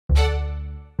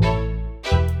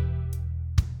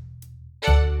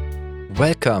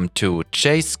Welcome to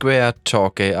J Square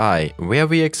Talk AI, where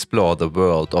we explore the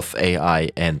world of AI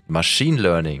and machine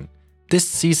learning. This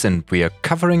season we are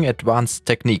covering advanced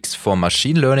techniques for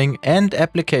machine learning and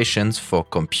applications for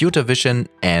computer vision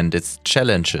and its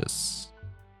challenges.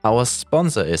 Our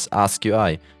sponsor is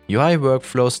AskUI, UI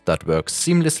workflows that work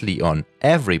seamlessly on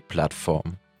every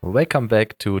platform. Welcome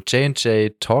back to J&J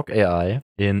Talk AI.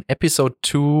 In episode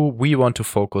 2, we want to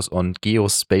focus on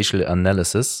geospatial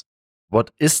analysis. What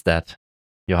is that,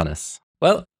 Johannes?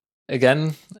 Well,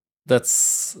 again,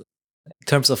 that's in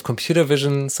terms of computer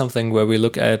vision, something where we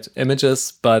look at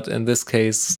images, but in this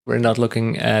case, we're not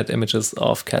looking at images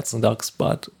of cats and dogs,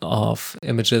 but of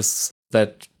images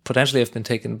that potentially have been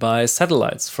taken by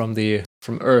satellites from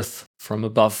Earth, from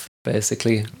above,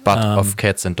 basically. But of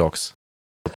cats and dogs.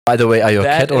 By the way, are you a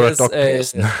cat or a dog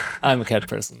person? I'm a cat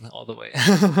person all the way,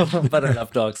 but I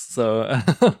love dogs, so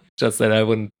just that I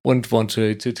wouldn't want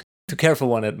to care for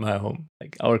one at my home.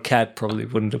 Like our cat probably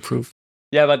wouldn't approve.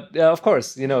 Yeah, but of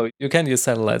course, you can use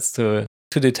satellites to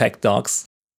detect dogs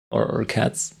or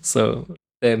cats. So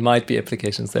there might be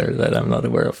applications there that I'm not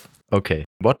aware of. Okay,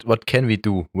 what can we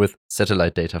do with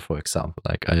satellite data, for example?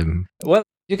 Well,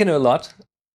 you can do a lot.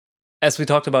 As we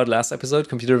talked about last episode,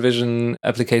 computer vision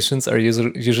applications are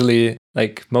usually,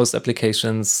 like most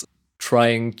applications,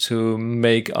 trying to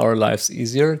make our lives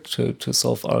easier, to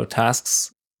solve our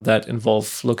tasks that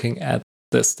involve looking at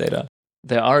this data.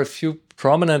 There are a few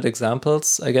prominent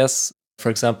examples, I guess.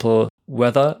 For example,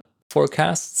 weather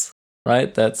forecasts,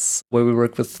 right? That's where we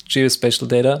work with geospatial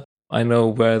data. I know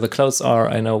where the clouds are.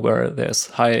 I know where there's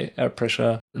high air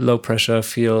pressure, low pressure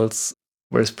fields,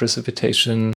 where's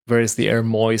precipitation, where is the air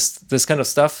moist, this kind of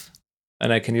stuff.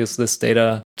 And I can use this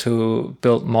data to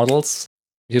build models.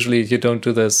 Usually you don't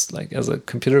do this like as a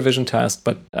computer vision task,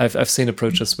 but I've seen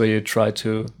approaches where you try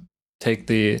to take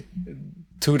the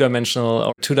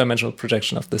two-dimensional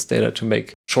projection of this data to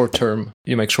make short-term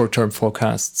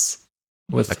forecasts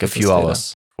with like a few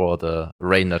hours for the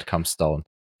rain that comes down.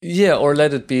 Yeah, or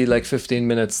let it be like 15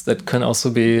 minutes. That can also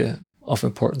be of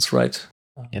importance, right?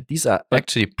 Yeah, these are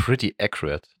actually pretty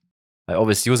accurate. I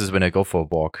always use it when I go for a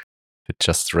walk. It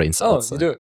just rains outside. Oh,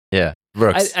 you do? Yeah,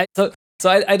 works.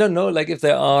 I don't know like if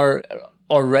there are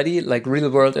already like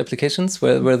real-world applications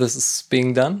where this is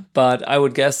being done, but I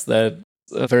would guess that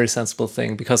it's a very sensible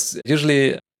thing because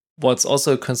usually what's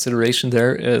also a consideration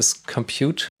there is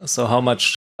compute. So how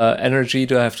much energy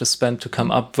do I have to spend to come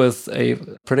up with a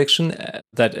prediction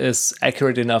that is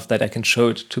accurate enough that I can show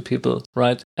it to people,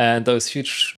 right? And those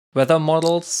huge weather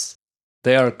models,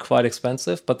 they are quite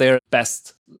expensive, but they're the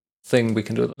best thing we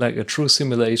can do, like a true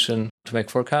simulation to make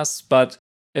forecasts. But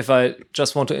if I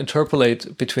just want to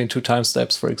interpolate between two time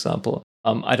steps, for example,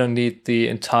 I don't need the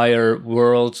entire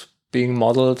world being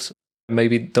modeled.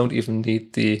 Maybe don't even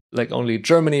need only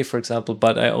Germany, for example,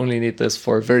 but I only need this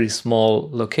for a very small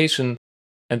location.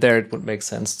 And there it would make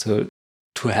sense to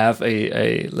have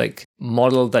a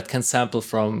model that can sample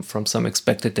from some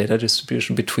expected data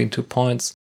distribution between 2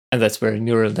 points. And that's where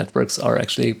neural networks are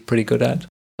actually pretty good at.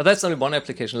 But that's only one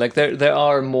application. Like there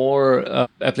are more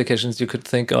applications you could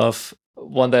think of.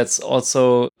 One that's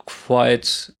also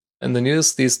quite in the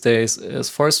news these days is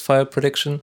forest fire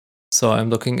prediction. So I'm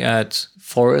looking at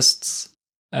forests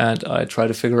and I try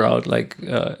to figure out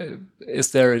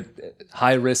is there a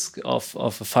high risk of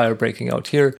a fire breaking out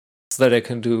here so that I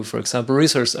can do, for example,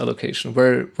 resource allocation.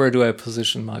 Where do I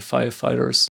position my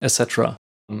firefighters, etc.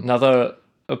 Another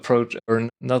approach or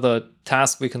another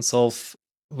task we can solve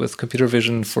with computer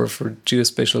vision for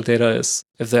geospatial data is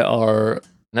if there are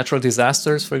natural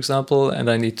disasters, for example, and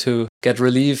I need to get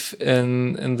relief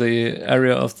in the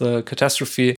area of the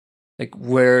catastrophe,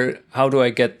 how do I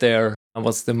get there? And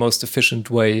what's the most efficient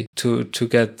way to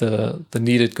get the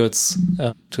needed goods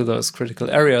to those critical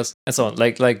areas and so on.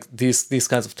 Like these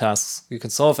kinds of tasks you can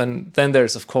solve. And then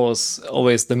there's, of course,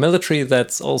 always the military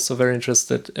that's also very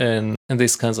interested in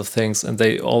these kinds of things. And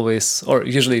they always or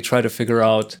usually try to figure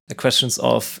out the questions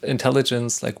of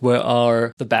intelligence, like where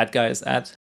are the bad guys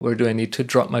at? Where do I need to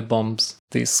drop my bombs?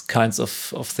 These kinds of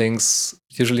things,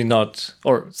 usually not,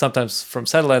 or sometimes from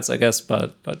satellites, I guess,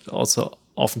 but also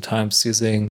oftentimes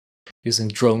using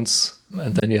drones.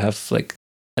 And then you have like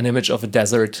an image of a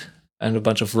desert and a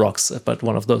bunch of rocks, but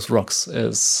one of those rocks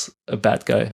is a bad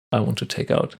guy I want to take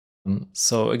out.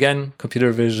 So again,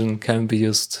 computer vision can be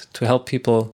used to help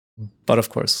people, but of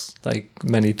course, like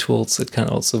many tools, it can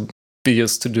also be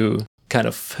used to do kind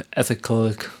of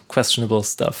ethical, questionable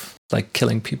stuff, like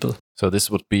killing people. So this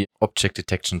would be object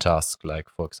detection task, like,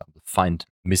 for example, find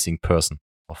missing person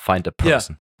or find a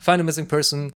person. Yeah, find a missing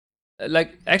person.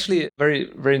 like actually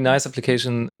very, very nice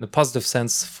application in a positive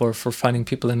sense for finding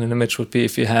people in an image would be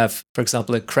if you have, for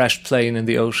example, a crashed plane in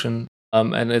the ocean.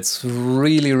 And it's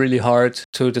really, really hard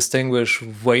to distinguish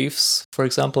waves, for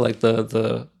example, like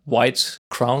the white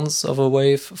crowns of a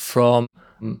wave from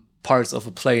parts of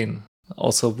a plane,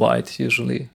 also white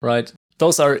usually, right?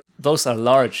 Those are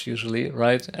large usually,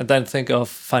 right? And then think of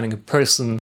finding a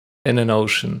person in an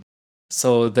ocean.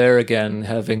 So there again,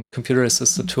 having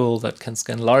computer-assisted tool that can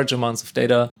scan large amounts of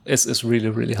data is really,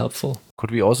 really helpful.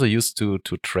 Could we also use to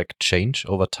track change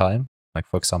over time? Like,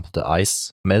 for example, the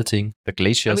ice melting, the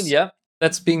glaciers? I mean, yeah,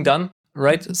 that's being done,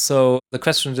 right? So the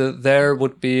question there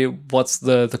would be, what's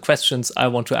the questions I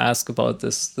want to ask about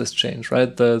this change,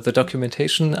 right? The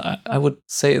documentation, I would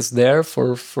say, is there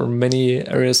for many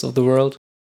areas of the world.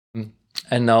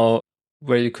 And now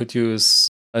where you could use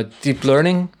deep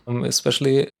learning,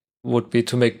 especially, would be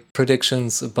to make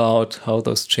predictions about how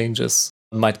those changes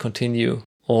might continue.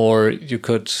 Or you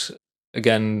could,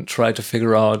 again, try to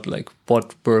figure out like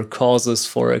what were causes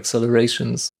for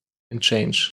accelerations in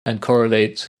change and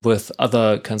correlate with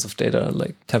other kinds of data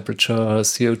like temperature,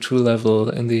 CO2 level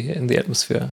in the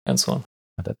atmosphere, and so on.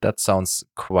 That sounds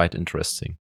quite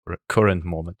interesting for a current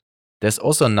moment. There's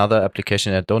also another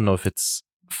application. I don't know if it's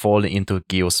falling into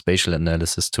geospatial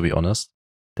analysis, to be honest.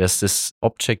 There's this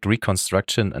object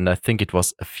reconstruction, and I think it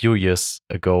was a few years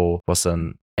ago, was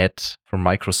an ad from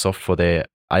Microsoft for their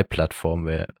iPlatform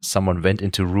where someone went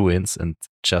into ruins and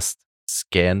just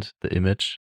scanned the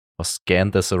image or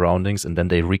scanned the surroundings, and then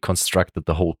they reconstructed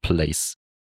the whole place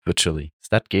virtually. Is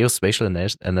that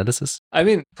geospatial analysis? I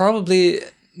mean, probably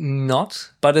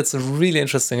not, but it's a really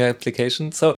interesting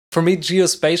application. So for me,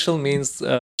 geospatial means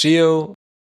geo,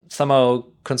 somehow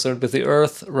concerned with the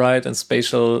Earth, right? And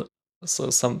spatial,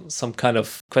 so some kind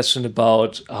of question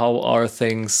about how are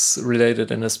things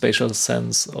related in a spatial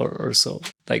sense or so,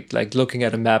 like looking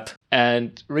at a map.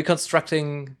 And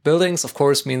reconstructing buildings, of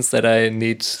course, means that I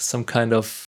need some kind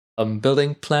of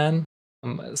building plan.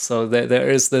 So there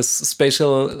is this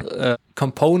spatial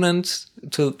component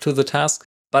to the task,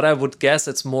 but I would guess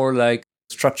it's more like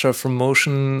structure from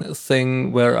motion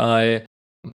thing where I,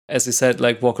 as you said,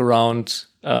 like walk around,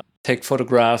 take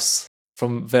photographs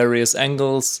from various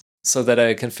angles so that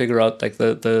I can figure out like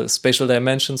the spatial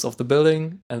dimensions of the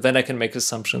building, and then I can make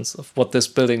assumptions of what this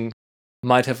building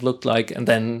might have looked like, and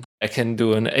then I can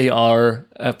do an AR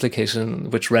application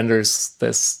which renders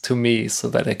this to me so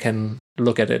that I can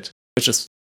look at it, which is,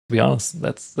 to be honest,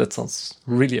 that sounds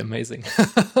really amazing.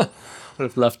 Would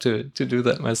have loved to do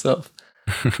that myself.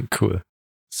 Cool.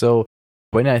 So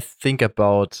when I think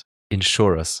about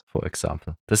insurers, for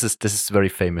example, this is very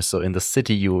famous. So in the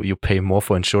city, you pay more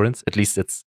for insurance. At least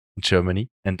it's in Germany,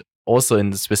 and also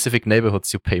in the specific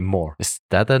neighborhoods, you pay more. Is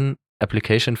that an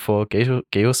application for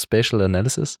geospatial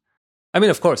analysis? I mean,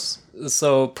 of course.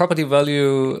 So property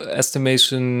value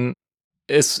estimation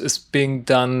is being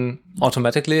done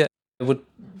automatically, I would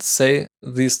say,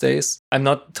 these days. I'm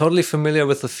not totally familiar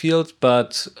with the field,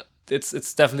 but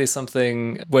it's definitely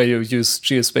something where you use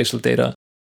geospatial data.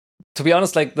 To be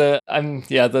honest, like the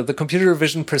computer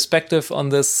vision perspective on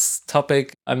this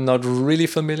topic, I'm not really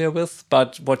familiar with.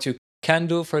 But what you can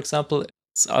do, for example,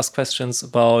 is ask questions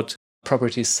about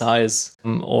property size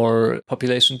or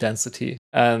population density.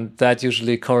 And that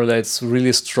usually correlates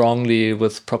really strongly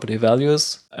with property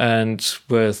values and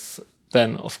with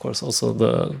then, of course, also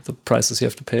the prices you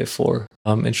have to pay for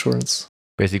insurance.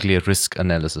 Basically a risk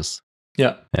analysis.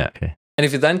 Yeah. Yeah. Okay. And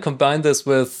if you then combine this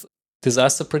with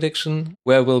disaster prediction,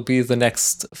 where will be the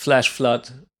next flash flood?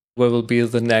 Where will be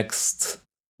the next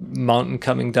mountain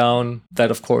coming down? That,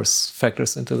 of course,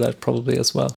 factors into that probably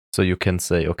as well. So you can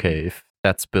say, okay, if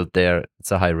that's built there,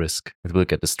 it's a high risk. It will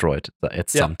get destroyed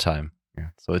at some time. Yeah.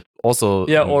 So it also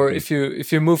or if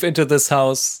you move into this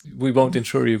house, we won't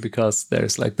insure you because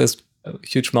there's like this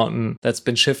huge mountain that's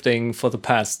been shifting for the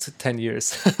past 10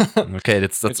 years. Okay,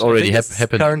 that's already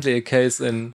happened. Currently a case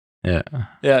in yeah.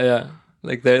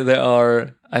 Like there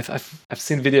are I've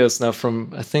seen videos now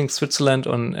from I think Switzerland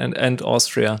and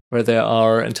Austria where there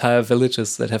are entire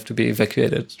villages that have to be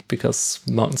evacuated because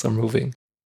mountains are moving.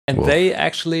 And Whoa. they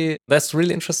actually, that's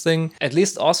really interesting. At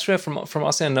least Austria, from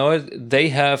Austria I know it, they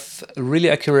have really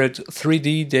accurate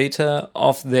 3D data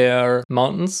of their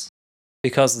mountains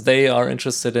because they are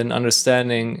interested in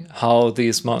understanding how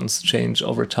these mountains change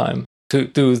over time to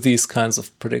do these kinds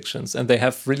of predictions. And they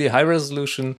have really high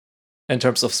resolution in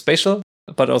terms of spatial,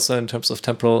 but also in terms of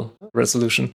temporal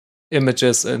resolution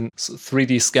images and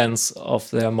 3D scans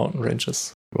of their mountain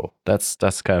ranges. Well, that's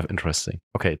kind of interesting.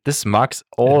 Okay, this marks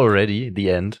already the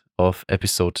end of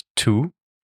episode 2.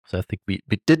 So I think we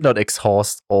did not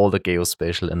exhaust all the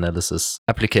geospatial analysis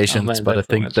applications, but I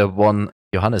think the one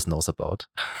Johannes knows about.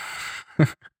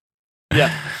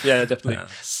 Yeah, definitely.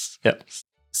 Yeah.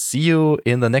 See you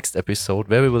in the next episode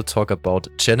where we will talk about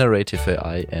generative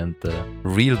AI and the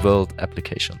real world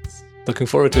applications. Looking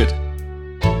forward to it.